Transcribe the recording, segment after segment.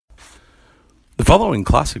following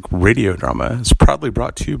classic radio drama is proudly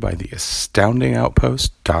brought to you by the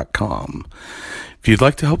astoundingoutpost.com. If you'd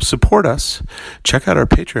like to help support us, check out our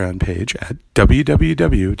Patreon page at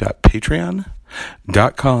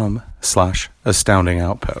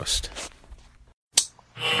www.patreon.com/astoundingoutpost.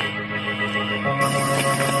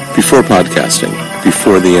 Before podcasting,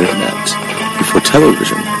 before the internet, before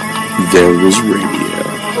television, there was radio.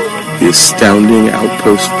 The Astounding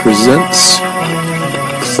Outpost presents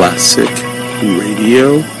Classic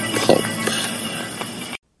Radio Pulp.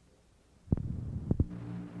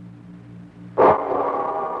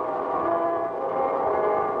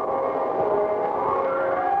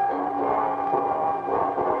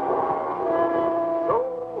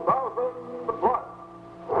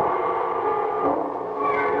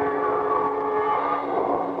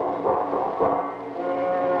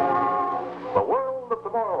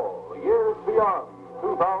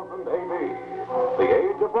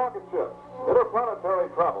 Interplanetary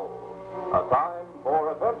travel. A time for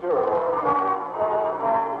adventure.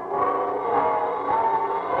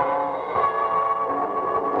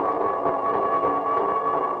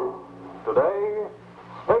 Today,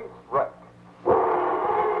 space wreck.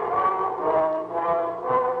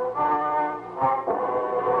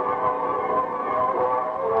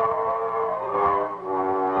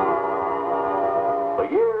 The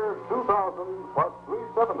year 2000 plus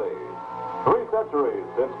 370. 3 centuries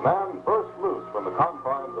since man first loose from the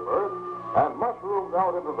confines of Earth and mushroomed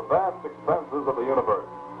out into the vast expanses of the universe,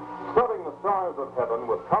 studding the stars of heaven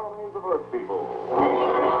with colonies of Earth people.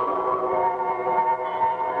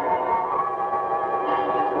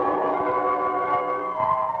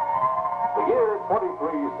 The year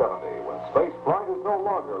 2370, when space flight is no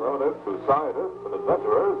longer limited to scientists and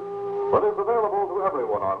adventurers, but is available to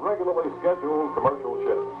everyone on regularly scheduled commercial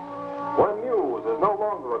ships. When news is no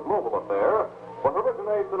longer a global affair, but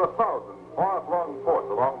originates in 1,000 far-flung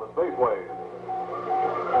ports along the spaceways.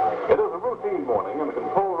 It is a routine morning in the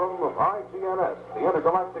control room of IGNS, the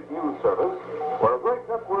Intergalactic News Service, where a great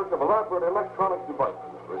network of elaborate electronic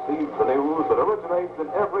devices receives the news that originates in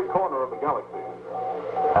every corner of the galaxy.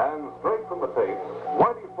 And straight from the tapes,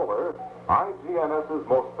 Whitey Fuller, IGNS's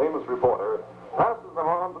most famous reporter, passes them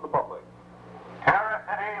on to the public. Terra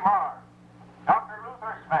City, Mars. Dr.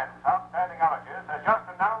 Luther Smith, outstanding allergist, has just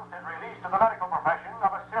announced his release to the medical profession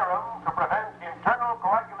of a serum to prevent internal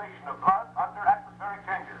coagulation of blood under atmospheric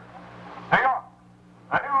changes. New York,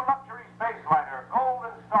 the new luxury space liner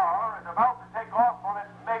Golden Star is about to take off on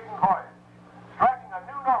its maiden voyage. Striking a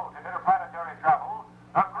new note in interplanetary travel,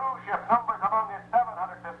 the cruise ship numbers among its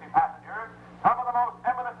 750 passengers some of the most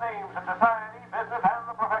eminent names in society, business, and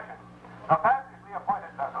the profession. The fabulously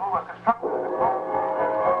appointed vessel was constructed as a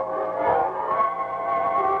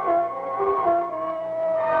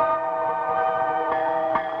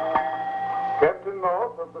Captain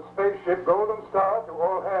North of the spaceship Golden Star to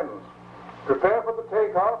all hands. Prepare for the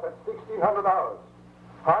takeoff at 1600 hours.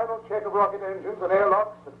 Final check of rocket engines and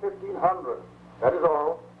airlocks at 1500. That is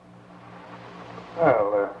all.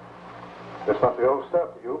 Well, this must be old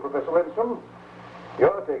stuff to you, Professor Lindstrom.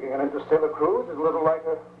 You're taking an interstellar cruise. It's a little like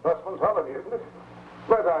a busman's holiday, isn't it?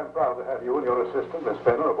 But I'm proud to have you and your assistant, Miss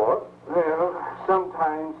Fenner, aboard. Well,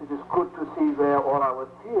 sometimes it is good to see where all our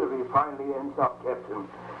theory finally ends up, Captain.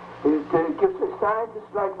 It gives a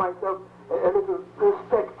scientist like myself a little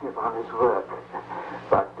perspective on his work.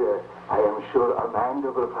 But I am sure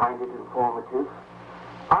Amanda will find it informative.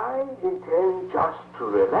 I intend just to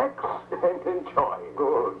relax and enjoy.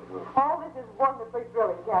 Good. All this is wonderfully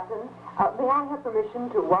thrilling, Captain. May I have permission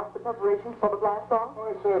to watch the preparations for the blast off?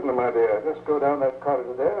 Why, certainly, my dear. Just go down that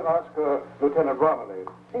corridor there and ask Lieutenant Romilly.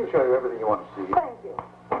 He'll show you everything you want to see. Thank you.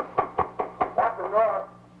 Captain North.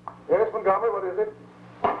 Yes, Montgomery, what is it?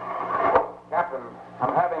 Captain,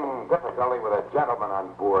 I'm having difficulty with a gentleman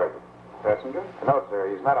on board. Passenger? No, sir,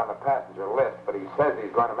 he's not on the passenger list, but he says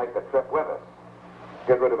he's going to make the trip with us.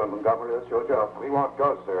 Get rid of him, Montgomery. That's your job. We won't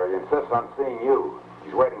go, sir. He insists on seeing you.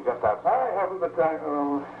 He's waiting just outside. I haven't the time.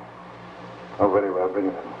 Oh, very well. Bring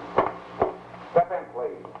him in. Step in,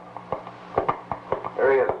 please.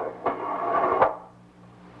 Here he is, sir.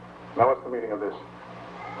 Now, what's the meaning of this?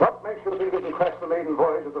 What makes you think you can crash the maiden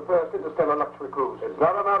voyage of the first interstellar luxury cruise? It's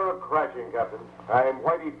not a matter of crashing, Captain. I'm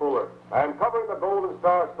Whitey Fuller. I'm covering the Golden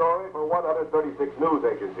Star story for 136 news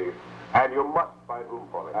agencies, and you must find room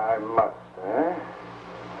for me. I must, eh?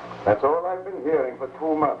 That's all I've been hearing for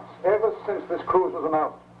 2 months, ever since this cruise was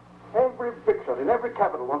announced. Every big shot in every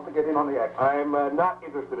capital wants to get in on the act. I'm not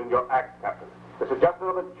interested in your act, Captain. This is just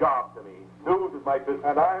another job to me. News is my business.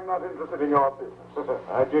 And I'm not interested in your business.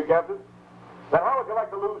 Aren't you, Captain? Then how would you like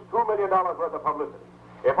to lose $2 million worth of publicity?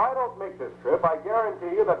 If I don't make this trip, I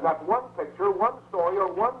guarantee you that not one picture, one story,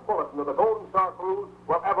 or one bulletin of the Golden Star cruise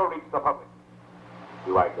will ever reach the public.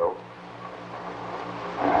 Do I go?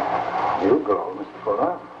 You go, Mr.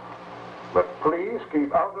 Fuller. But please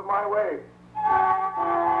keep out of my way.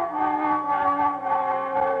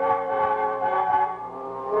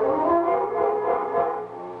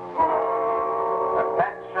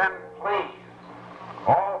 Attention, please.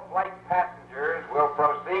 All flight passengers will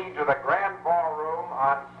proceed to the grand ballroom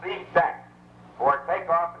on C deck for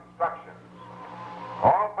takeoff instructions.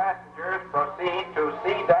 All passengers proceed to C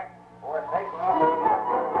deck for takeoff.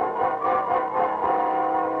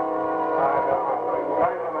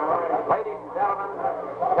 Ladies and gentlemen,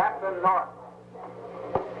 Captain North.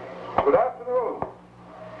 Good afternoon.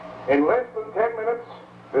 In less than 10 minutes,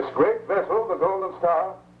 this great vessel, the Golden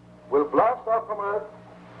Star, will blast off from Earth,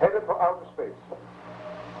 headed for outer space.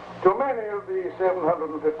 To many of the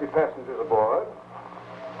 750 passengers aboard,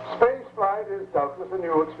 space flight is doubtless a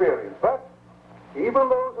new experience, but even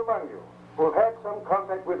those among you who have had some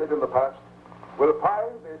contact with it in the past will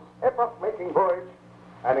find this epoch-making voyage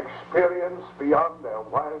an experience beyond their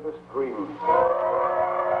wildest dreams.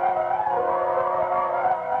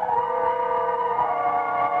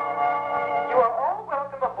 You are all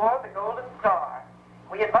welcome aboard the Golden Star.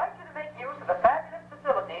 We invite you to make use of the fabulous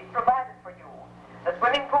facilities provided for you. The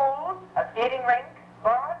swimming pool, a skating rink,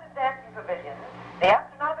 bars and dancing pavilions, the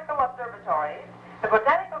astronomical observatories, the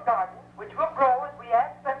botanical gardens, which will grow as we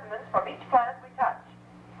add specimens from each planet we touch.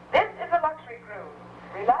 This is a luxury cruise.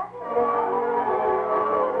 Relax.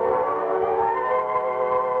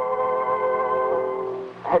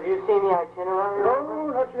 Have you seen the itinerary? No,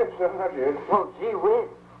 not yet, sir, not yet. Well, gee whiz.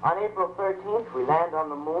 On April 13th, we land on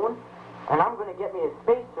the moon, and I'm going to get me a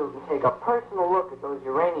spacesuit and take a personal look at those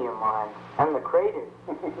uranium mines and the craters.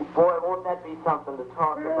 Boy, won't that be something to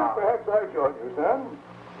talk Well, about. perhaps I'll join you, son.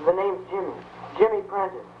 The name's Jimmy. Jimmy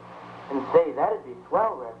Prentice. And say, that'd be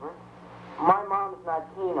swell, Reverend. My mom's not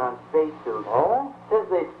keen on spacesuits. Oh? Says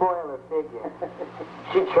they spoil her figure.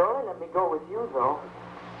 She'd surely let me go with you, though.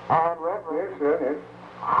 And, Reverend, Yes, sir, yes.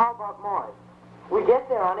 how about Mars? We get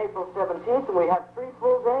there on April 17th, and we have 3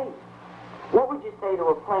 full days. What would you say to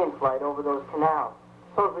a plane flight over those canals?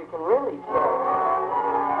 So we can really tell.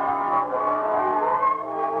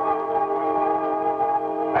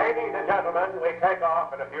 Ladies and gentlemen, we take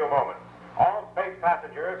off in a few moments. All space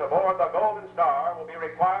passengers aboard the Golden Star will be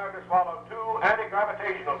required to swallow 2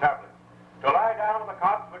 anti-gravitational tablets, to lie down on the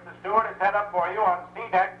cots which the steward has set up for you on C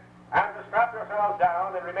deck, and to strap yourselves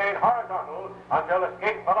down and remain horizontal until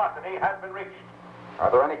escape velocity has been reached. Are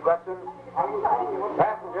there any questions?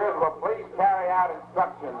 Passengers will please carry out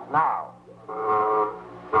instructions now.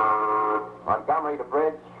 Montgomery to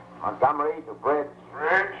bridge. Montgomery to bridge.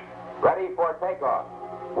 Bridge. Ready for takeoff.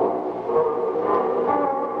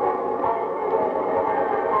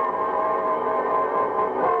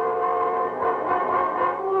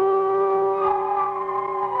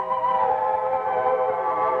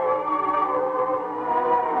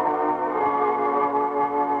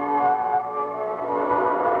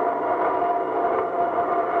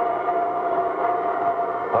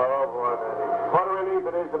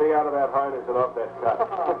 To be out of that harness and off that cot.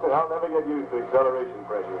 I'll never get used to acceleration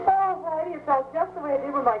pressure. Oh, Whitey, it felt just the way it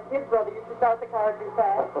did when my kid brother used to start the car too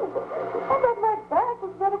fast. I bet my back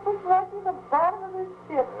was better pushed right to the bottom of this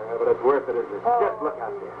ship. Yeah, but it's worth it, isn't it? Just look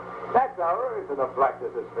out there. That's our Earth in the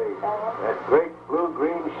blackness of space. That great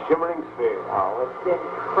blue-green shimmering sphere. Oh, it's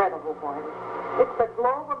incredible, Whitey. It's the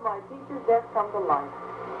globe of my teacher's desk come to life.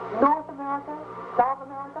 North America, South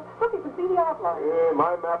America. Look, you can see the outline. Yeah,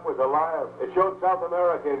 my map was a liar. It showed South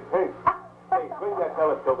America in pink. Hey, swing that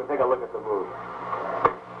telescope and take a look at the moon.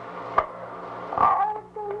 Oh,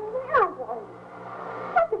 it's so near, Whitey.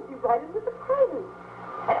 I think you right into the crater.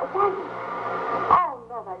 Whitey. Oh,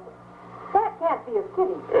 no, that can't be a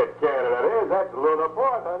city. It can, and it is. That's Lunar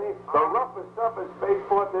Port, honey. The roughest, toughest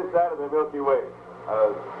spaceport this side of the Milky Way.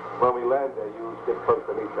 When we land there, you stick close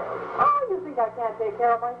to me, Charlie. Oh, you think I can't take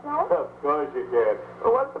care of myself? Of course you can.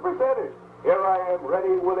 Well, what's the percentage? Here I am,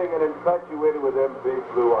 ready, willing, and infatuated with them big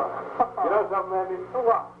blue eyes. You know something, Andy?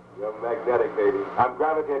 What? You're magnetic, baby. I'm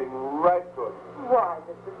gravitating right towards you. Why,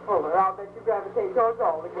 Mr. Fuller, I'll bet you gravitate towards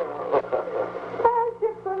all the girls. I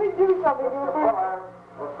should really do something to her.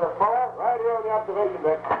 Mr. Fuller? Right here on the observation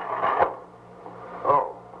deck.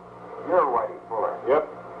 Oh, you're Whitey Fuller.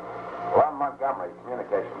 Yep. Well, I'm Montgomery,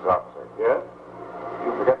 communications officer. Yes?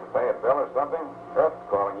 You forget to pay a bill or something? Earth's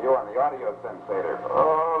calling you on the audio sensator.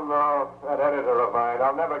 Oh, no. That editor of mine.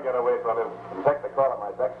 I'll never get away from him. You can take the call at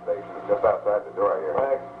my deck station. It's just outside the door here.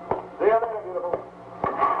 Thanks. See you later, beautiful.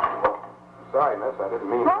 Sorry, miss. I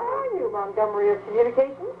didn't mean... How are you? Montgomery of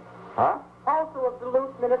Communications. Huh? Also of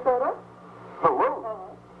Duluth, Minnesota. Hello?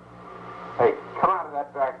 Hey, come out of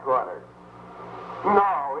that back corner.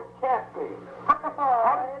 No, it can't be. It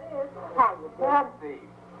is. How you doing? Nancy!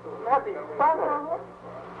 Nancy Sutter!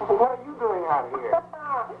 What are you doing out here?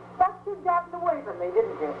 Thought you'd gotten away from me,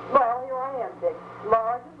 didn't you? Well, here I am, Dick.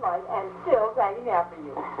 Large as life and still tagging after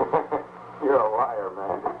you. You're a liar,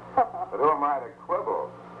 man. But who am I to quibble?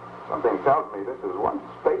 Something tells me this is one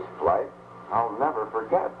space flight I'll never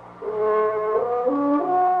forget.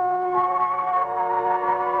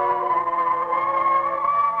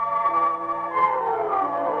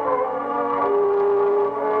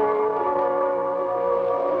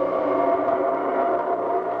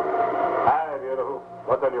 Hi, beautiful.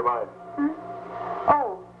 What's on your mind?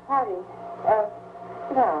 Oh, howdy.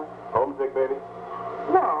 Sit down. Homesick, baby?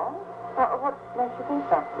 No. What makes you think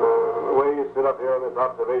so? The way you sit up here on this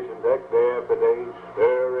observation deck day after day,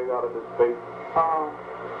 staring out into space. Oh.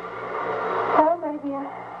 Well, maybe I'm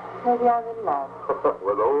in love.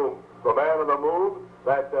 With whom? The man on the moon?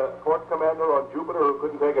 That force commander on Jupiter who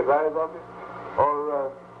couldn't take his eyes off you?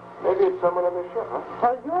 Or maybe it's someone on the ship, huh?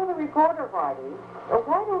 Well, you're the reporter, Whitey.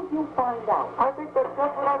 Why don't you find out? I think that's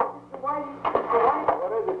just what I was thinking, Whitey.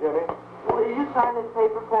 What is it, Jenny? Will you sign this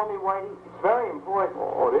paper for me, Whitey? It's very important.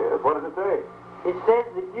 Oh, it is. What does it say? It says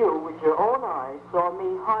that you, with your own eyes, saw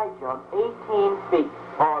me high jump 18 feet.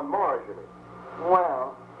 On Mars, you mean?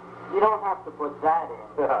 Well, you don't have to put that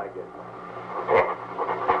in. I guess.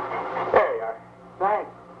 There you are. Thanks.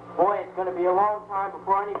 Boy, it's going to be a long time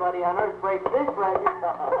before anybody on Earth breaks this record.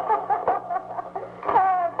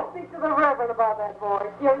 Speak to the Reverend about that, boy.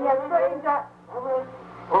 You're strange.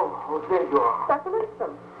 Oh, there you are. Dr.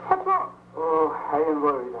 Winston, what's wrong? Oh, I am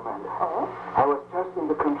worried, Amanda. Oh? I was just in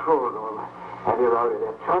the control room, and there are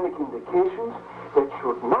electronic indications that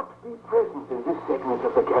should not be present in this segment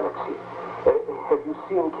of the galaxy. Have you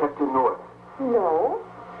seen Captain North? No.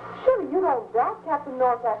 Surely you don't doubt Captain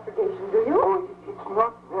North's astrogation, do you? Oh, it's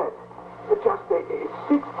not that. It's just a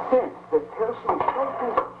sixth sense that tells me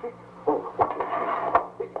something. Oh,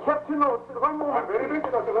 Captain North, one moment. I'm very busy,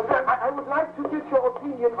 Dr. Winston. I would like to get your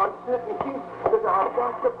opinion on certain things that are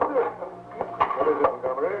about to occur. What is it,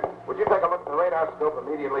 Montgomery? Would you take a look at the radar scope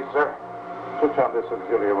immediately, sir? Switch on this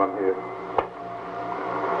auxiliary one here.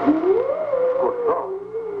 Good God.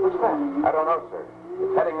 What's that? I don't know, sir.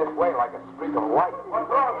 It's heading this way like a streak of light. What's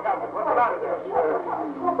wrong, Captain? What's the matter there? It's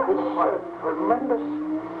a tremendous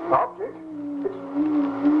object.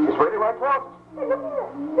 It's really right towards us. Hey, look here.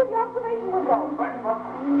 Here's the observation window.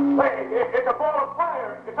 Hey, it's a ball of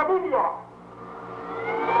fire. It's a meteor.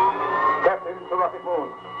 Captain, it's a rocket moon.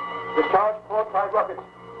 Discharge port-side rockets.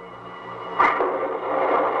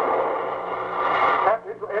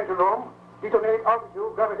 Captain, to engine room. Detonate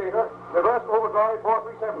altitude, gravitator. Reverse overdrive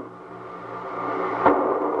 437.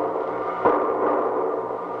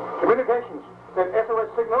 Communications. Send SOS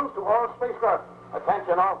signals to all spacecraft.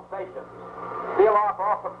 Attention all stations. Seal off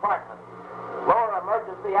all compartments. Lower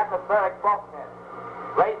emergency atmospheric bulkhead.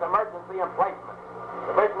 Raise emergency emplacement.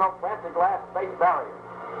 Divisional plexiglass space barrier.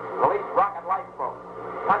 Release rocket lifeboat.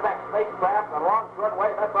 Contact spacecraft and long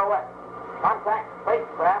shortwave SOS. Contact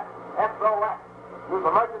spacecraft SOS. Use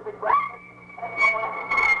emergency graphics.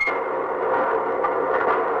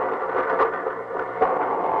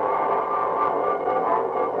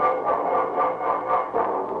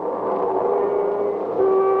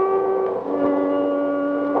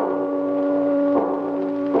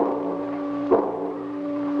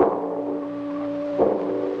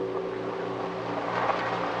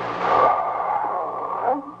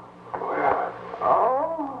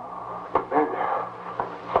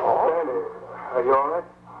 Are you all right?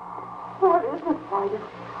 What is it, Whitey?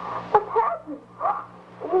 What's happened?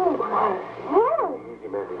 Oh, my head. Easy,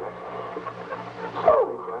 Mandy.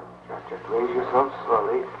 Slowly, just raise yourself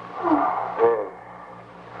slowly. There.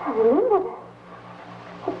 I remember that.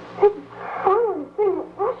 Hey, finally, seeing it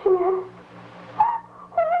rushing at us.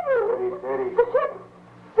 What is it? Steady, steady. The ship.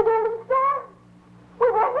 The golden star. We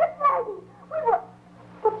were hit, Whitey. We were...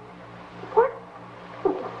 But... What?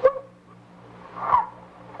 Look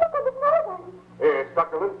at the nobody. Hey, it's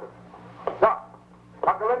Dr. Linton. Doc.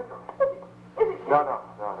 Dr. Linton. Is it... No.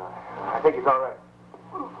 I think he's all right.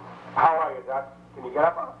 How are you, Doc? Can you get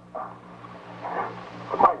up?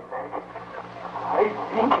 My leg. I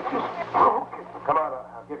think it is broken. Come on,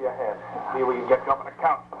 I'll give you a hand. See if we can get you up on the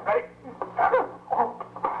couch. Ready?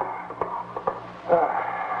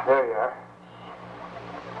 There you are.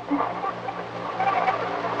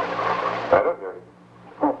 I don't hear you.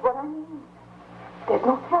 That's what I mean. There's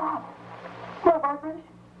no throb. No vibration.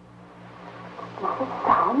 Not a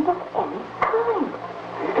sound of any kind.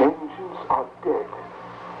 The engine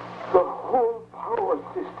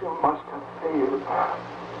Captain must have failed.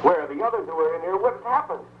 Where the others who were in here, what's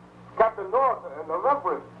happened? Captain North and the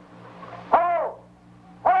Reverend. Hello!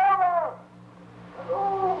 Hello!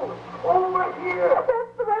 Hello! Over here!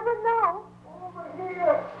 That's the Reverend now. Over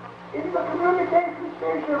here! In the communication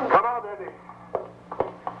station! Come on, Eddie.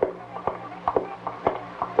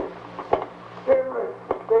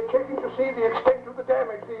 They're checking to see the extent of the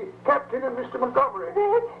damage. The captain and Mr. Montgomery.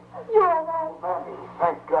 Red, you're all right. Maggie,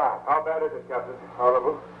 thank God. How bad is it, Captain?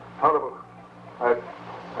 Horrible. Horrible. I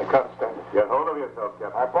can't stand it. Get hold of yourself,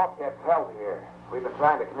 Captain. Our bulkhead's held here. We've been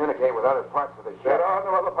trying to communicate with other parts of the ship. There are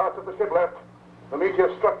no other parts of the ship left. The meteor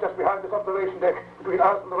struck just behind this observation deck, between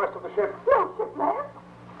us and the rest of the ship. No ship left.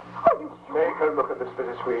 Are you sure? Take a look at this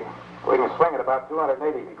visit screen. We can swing it about 280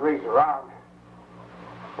 degrees around.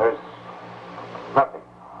 There's nothing.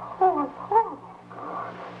 Oh, it's horrible.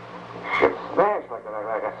 Ship smashed like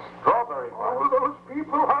a strawberry All bomb. those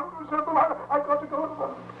people, hundreds of them, I've got to go to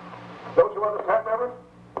them. Don't you understand, Reverend?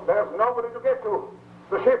 There's nobody to get to.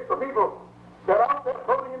 The ship, the people, they're out there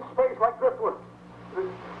floating in space like driftwood.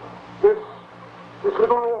 This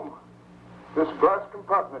little room, this glass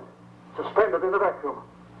compartment, suspended in a vacuum,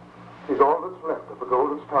 is all that's left of the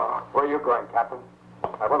Golden Star. Where are you going, Captain?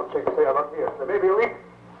 I want to check the sail up here. There may be a leak.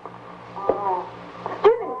 Oh.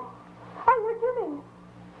 Jimmy! I hear Jimmy!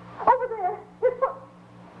 Over there! His foot!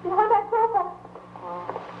 Behind that sofa!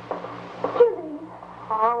 Jimmy!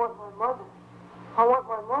 I want my mother. I want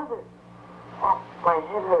my mother. Oh, my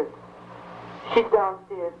head hurts. She's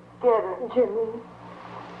downstairs. Get her. Jimmy!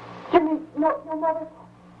 Jimmy, no, your mother...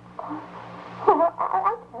 Oh,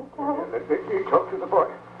 I can't tell her. Let me talk to the boy.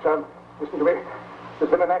 Son, listen to me.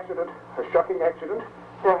 There's been an accident, a shocking accident.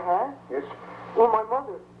 There has? Yes. Well, my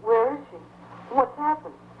mother, where is she? What's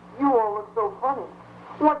happened? You all look so funny.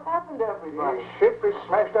 What's happened to everybody? The ship is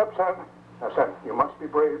smashed up, son. Now, son, you must be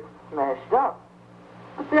brave. Smashed up.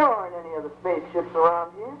 But there aren't any other spaceships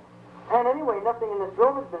around here. And anyway, nothing in this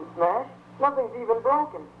room has been smashed. Nothing's even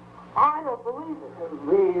broken. I don't believe it.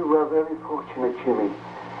 We were very fortunate, Jimmy.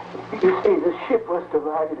 You see, the ship was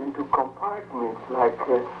divided into compartments like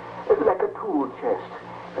a tool chest.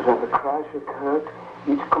 And when the crash occurred,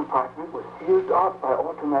 each compartment was sealed off by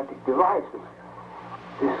automatic devices.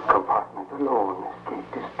 This compartment alone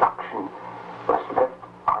escaped destruction, was left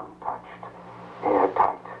untouched,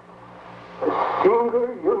 airtight. A single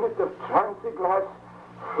unit of transit glass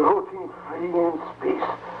floating free in space.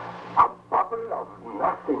 A bubble of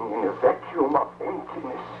nothing in a vacuum of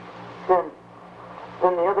emptiness.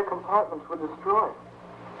 Then the other compartments were destroyed.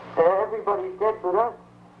 Everybody's dead but us.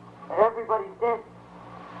 Everybody's dead.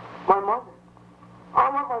 My mother. I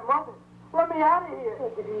want my mother. Let me out of here.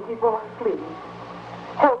 Take it easy, boy, please.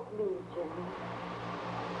 Help me, Jimmy.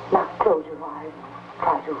 Now close your eyes.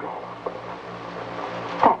 Try to rest.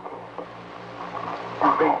 That's it.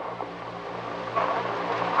 Now rest.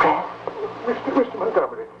 Rest. Mr.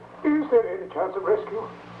 Montgomery, is there any chance of rescue?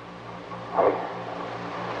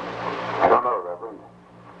 I don't know, Reverend.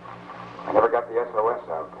 I never got the SOS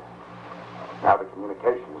out. Now the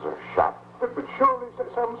communications are shot. But surely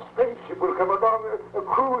some spaceship will come along, a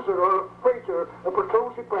cruiser or a freighter, a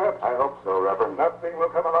patrol ship perhaps. I hope so, Reverend. Nothing will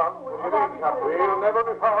come along. What do you mean, Captain? We'll never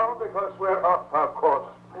be found because we're off our course.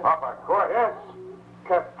 Off our course? Yes,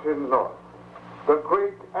 Captain North, the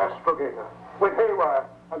great astrogator, went haywire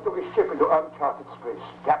and took his ship into uncharted space.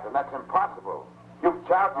 Captain, that's impossible. You've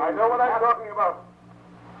charged me. I know what I'm talking about.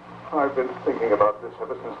 I've been thinking about this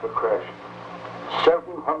ever since the crash.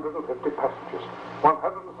 750 passengers,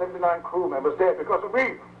 179 crew members dead because of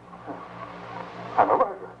me. I'm a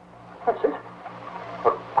murderer. That's it.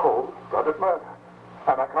 A cold-blooded murder.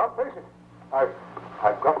 And I can't face it.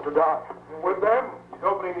 I've got to die. With them. He's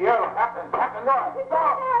opening the air. Captain, no.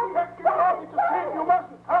 No! Get off! It's a sin. You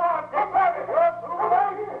mustn't. Come on, come back. You're through away.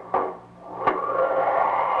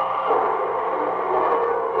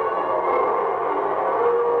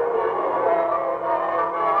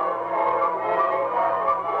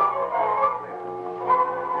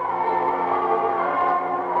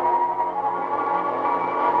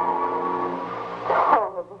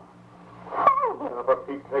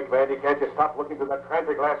 Mandy, can't you stop looking through that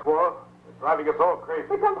transit glass wall? It's driving us all crazy.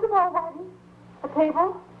 Here comes some more, Whitey. A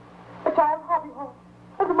table, a child's hobby horse,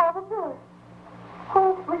 and a marble pillar.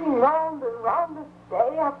 Oh, swinging round and round us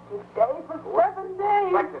day after day for 11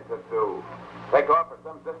 days. What's it to do? Take off for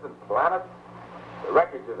some distant planet? The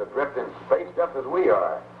wreckage is adrift in space just as we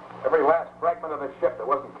are. Every last fragment of the ship that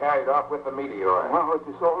wasn't carried off with the meteor. Now it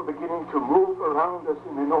is all beginning to move around us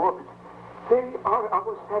in an orbit. They are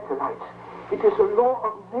our satellites. It is a law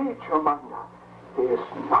of nature, Manda. There's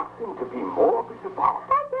nothing to be morbid about.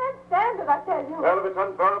 I can't stand it, I tell you. Well, if it's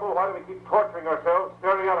unbearable, why do we keep torturing ourselves,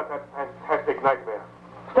 staring out at that fantastic nightmare?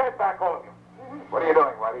 Stand back, all of you. What are you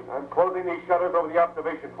doing, Whitey? I'm closing these shutters over the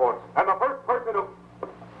observation ports. And the first person who...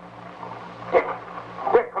 Dick,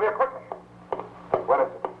 come here quickly. What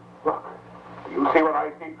is it? Look, do you see what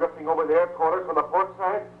I see drifting over there toward us from the port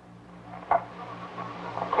side? I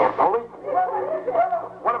can't believe it.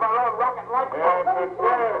 One of our own rocket lifeboats.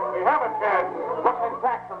 Yes, we have a chance. Looking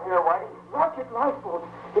back from here, Whitey. Rocket lifeboat.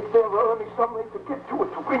 If there were only some way to get to it,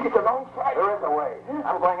 to bring it alongside. There is a way.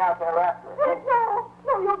 I'm going out there after it. Dick, no,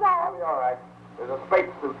 you I'll don't. be all right. There's a space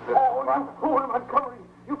suit to this Oh, spot. you fool, Montgomery.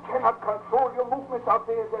 You cannot control your movements out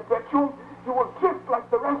there in that vacuum. You will drift like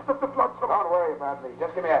the rest of the flotsam. Don't worry about me.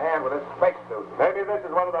 Just give me a hand with this space suit. Maybe this is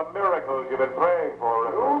one of the miracles you've been praying for.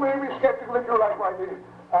 You may be skeptical if you like, Whitey.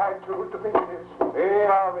 I choose to think it is.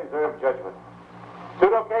 I'll reserve judgment.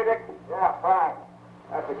 Suit okay, Dick? Yeah, fine.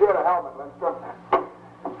 Secure the helmet, Lindstrom.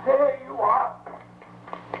 There you are.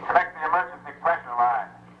 Connect the emergency pressure line.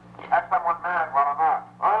 Have someone manned while I'm out.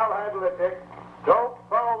 I'll handle it, Dick. Don't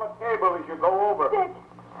follow the cable as you go over. Dick,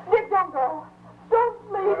 don't go.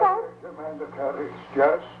 Don't leave us. Commander Carrick,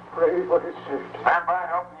 just pray for his safety. Stand by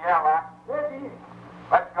to open the airlock. Ready?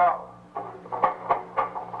 Let's go.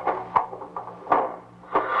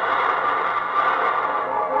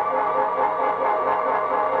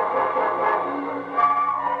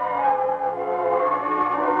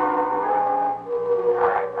 All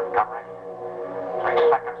right, Montgomery. 3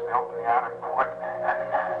 seconds to open the outer port, and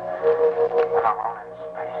I'm alone in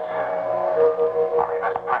space. Only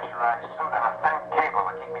this pressurized suit and a thin cable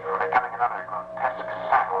to keep me from becoming another grotesque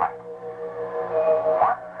satellite.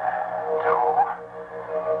 1, 2,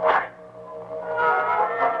 3.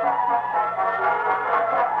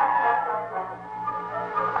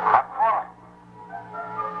 I'm falling.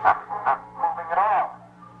 I'm not moving at all.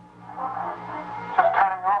 Just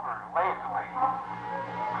turning over lazily.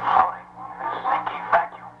 Floating in this inky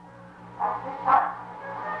vacuum.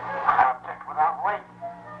 Without tick, without weight.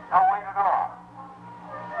 No weight at all.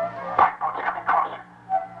 Lifeboat's coming closer.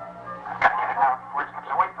 I've got to get it out before it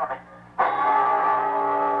slips away from me.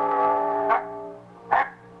 I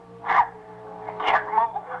can't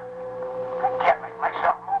move. I can't make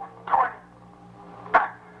myself move toward it. The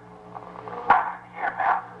air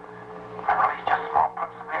valve. I release just small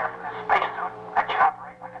puffs of air from this spacesuit that should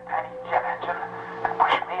operate like a tiny jet engine and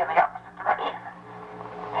push me in the opposite direction.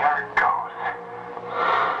 Here it goes.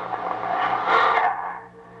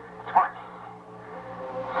 It's working.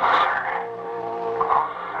 Closer.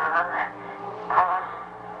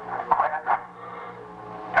 Not quite enough.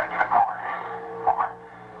 Gotta give it more.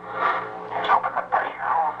 Here's hoping the pressure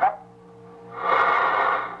holds up.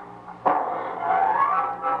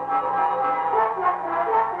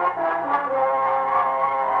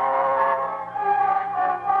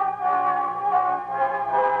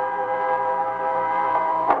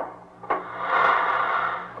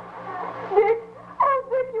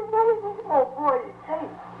 Dick, you made it. Oh, boy. Hey,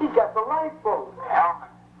 he got the lifeboat.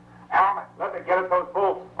 Helmet. Let me get at those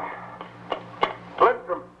bolts.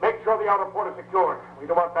 Lindstrom, make sure the outer port is secured. We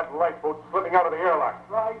don't want that lifeboat slipping out of the airlock.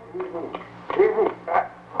 Right, easy.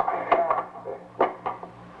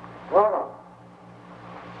 Oh,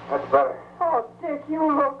 that's better. Oh, Dick, you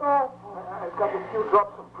look awful. I've got a few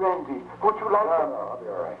drops of brandy. Would you like some? No, I'll be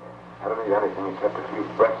all right. I don't need anything except a few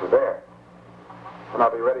breaths of air. And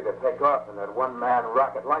I'll be ready to take off in that one-man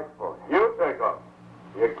rocket lifeboat. You take off?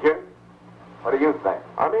 You kidding? What do you think?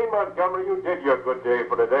 I mean, Montgomery, you did your good day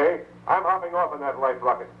for today. I'm hopping off in that life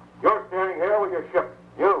rocket. You're staying here with your ship.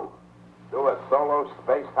 You. Do a solo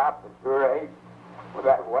space hop at your age? With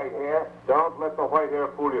that white hair? Don't let the white hair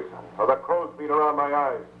fool you, son. Or the crow's feet around my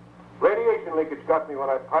eyes. Radiation leakage got me when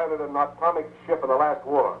I piloted an atomic ship in the last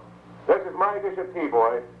war. This is my dish of tea,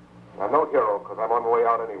 boys. I'm no hero, because I'm on my way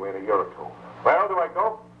out anyway in a year or two. Well, do I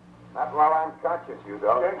go? Not while I'm conscious, you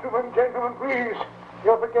don't. Gentlemen, please.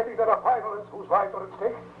 You're forgetting there are pilots whose lives are at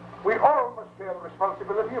stake. We all must bear the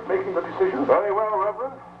responsibility of making the decision. Very well,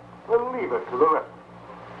 Reverend. We'll leave it to the rest.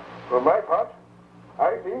 For my part,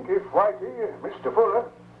 I think if Whitey, Mr. Fuller,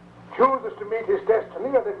 chooses to meet his destiny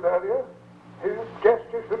a little earlier, his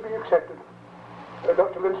gesture should be accepted.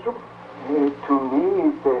 Dr. Lindstrom? To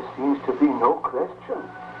me, there seems to be no question.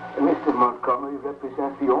 Mr. Montgomery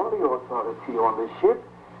represents the only authority on the ship,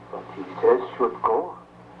 but he says should go.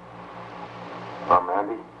 Well,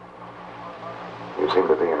 Mandy, you seem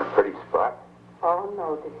to be in a pretty spot. Oh,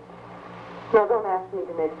 no, Dick. No, don't ask me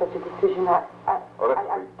to make such a decision. Oh, that's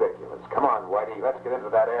ridiculous. Come on, Whitey. Let's get into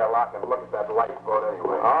that airlock and look at that lifeboat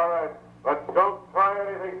anyway. All right. But don't try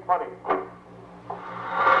anything funny.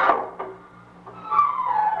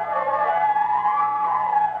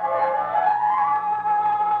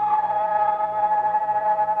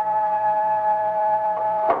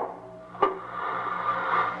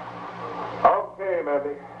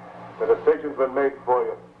 Kathy. The decision's been made for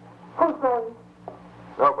you. Who's going?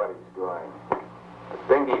 Nobody's going.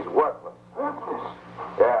 The dinghy's worthless. Worthless?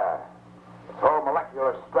 Yeah. Its whole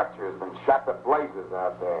molecular structure has been shot to blazes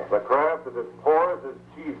out there. The craft is as porous as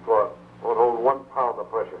cheesecloth. Won't hold 1 pound of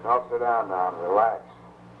pressure. Now sit down now and relax.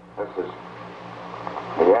 This is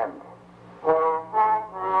the end.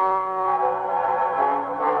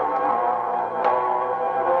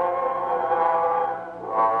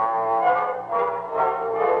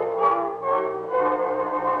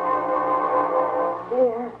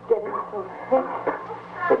 Air's getting so thick.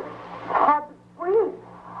 It's hard to breathe.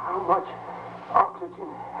 How much oxygen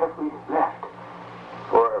have we left?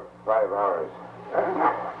 4 or 5 hours. And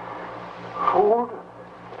food?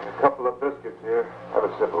 A couple of biscuits here. Have a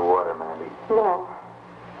sip of water, Mandy. No.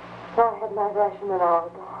 I had my ration an hour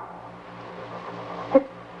ago. It's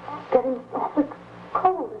getting awfully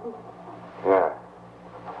cold, isn't it? Yeah.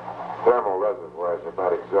 Thermal reservoirs are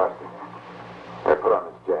about exhausted. Here, put on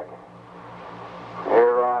this jacket.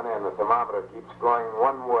 Here on in, the thermometer keeps going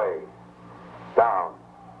one way. Down.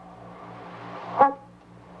 What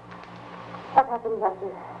happens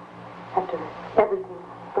after everything's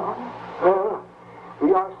gone? Well,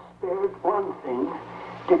 we are spared one thing,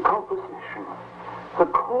 decomposition. The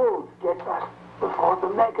cold gets us before the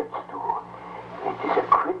maggots do. It is a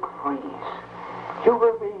quick freeze. You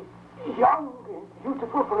will be young and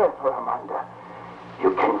beautiful forever, Amanda.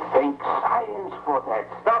 You can thank science for that.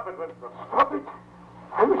 Stop it, Winston. Stop it.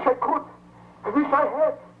 I wish I could. I wish I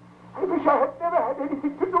had. I wish I had never had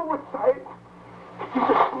anything to do with science. It is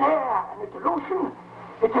a snare and a delusion.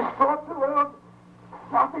 It has brought the world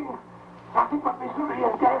nothing but misery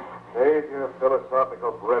and death. Save your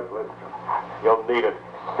philosophical breath, Winston. You'll need it.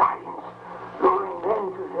 Science, luring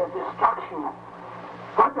men to their destruction.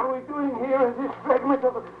 What are we doing here in this fragment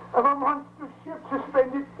of a monster ship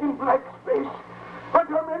suspended in black space? What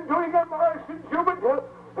are men doing on Mars and Jupiter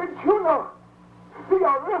and Juno? We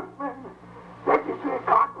are Earthmen. That is where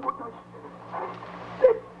God put us.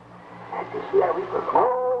 That is where we belong.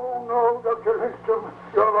 Oh, no, Dr. Lindstrom,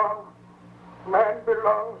 you're wrong. Man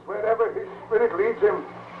belongs wherever his spirit leads him.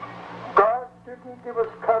 God didn't give us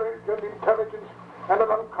courage and intelligence and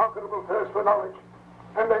an unconquerable thirst for knowledge,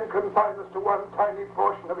 and then confine us to one tiny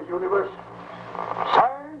portion of his universe.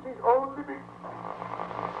 Science is only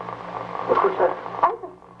What was that? I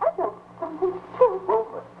felt something too.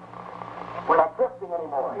 Movement. We're not drifting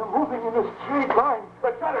anymore. You're moving in a straight line.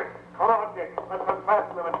 Lieutenant! Come on, Dick. Let's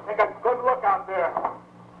unfasten them and take a good look out there.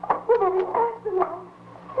 We're moving faster now.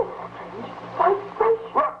 It's strange. Vibration.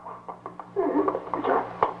 Look! It's a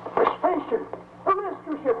spaceship. A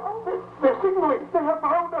rescue ship. They're signaling. They have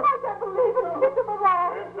found us. I can't believe it. It's a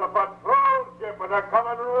mirage. It's a patrol ship, and they're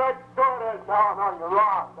coming right toward us. No, you're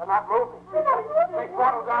wrong. They're not moving. They're not moving. They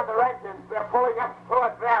throttled down their engines. They're pulling us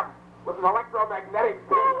towards them with an electromagnetic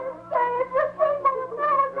field.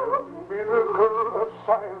 Miracle of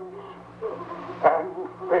science and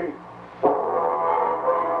faith.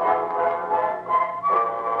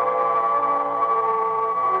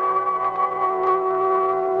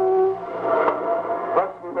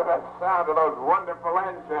 Listen to the sound of those wonderful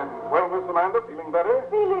engines. Well, Miss Amanda, feeling better?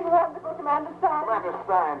 Feeling wonderful, Commander Stein. Commander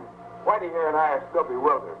Stein, Whitey here and I are still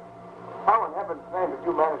bewildered. How in heaven's name did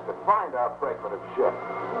you manage to find our fragment of ship?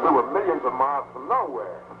 We were millions of miles from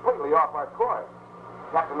nowhere, completely off our course.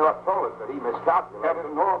 Captain North told us that he miscalculated.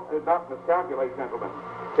 Captain North did not miscalculate, gentlemen.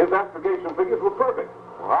 His astrogation figures were perfect.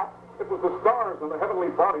 What? It was the stars and the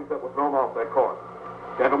heavenly bodies that were thrown off their course.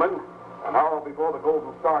 Gentlemen, an hour before the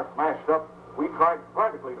Golden Star smashed up, we tried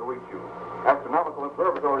frantically to reach you. Astronomical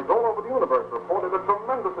observatories all over the universe reported a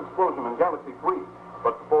tremendous explosion in Galaxy 3.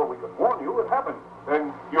 But before we could warn you, it happened.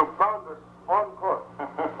 Then you found us on course.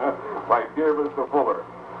 My dear Mr. Fuller,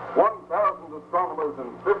 1,000 astronomers and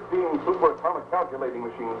 15 superatomic calculating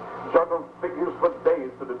machines juggled figures for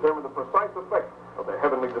days to determine the precise effect of the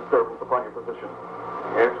heavenly disturbance upon your position.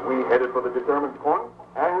 Yes, we headed for the determined point,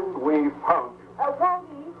 and we found you.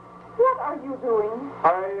 Whitey, what are you doing?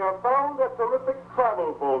 I found a terrific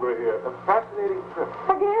travel folder here. A fascinating trip.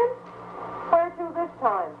 Again? Where to this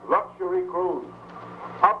time? Luxury cruise.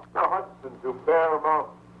 Up the Hudson to Bear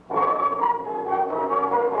Mountain.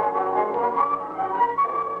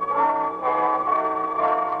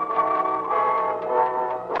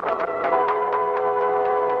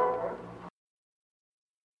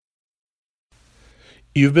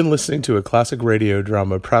 You've been listening to a classic radio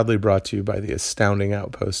drama proudly brought to you by the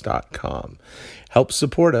astoundingoutpost.com. Help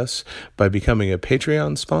support us by becoming a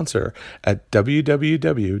Patreon sponsor at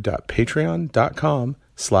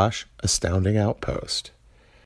www.patreon.com/astoundingoutpost.